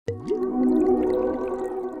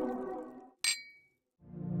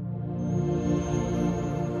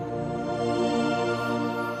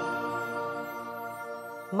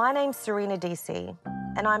My name's Serena DC,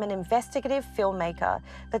 and I'm an investigative filmmaker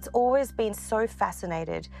that's always been so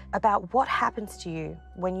fascinated about what happens to you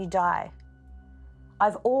when you die.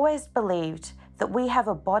 I've always believed that we have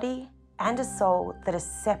a body and a soul that are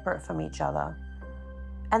separate from each other,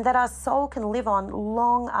 and that our soul can live on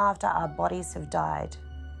long after our bodies have died.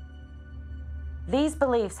 These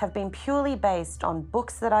beliefs have been purely based on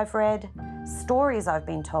books that I've read, stories I've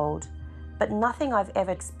been told, but nothing I've ever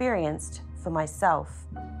experienced for myself.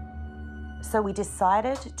 So we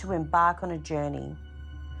decided to embark on a journey,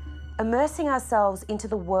 immersing ourselves into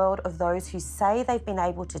the world of those who say they've been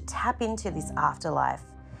able to tap into this afterlife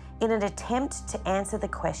in an attempt to answer the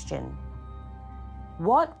question,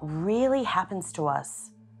 what really happens to us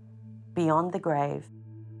beyond the grave?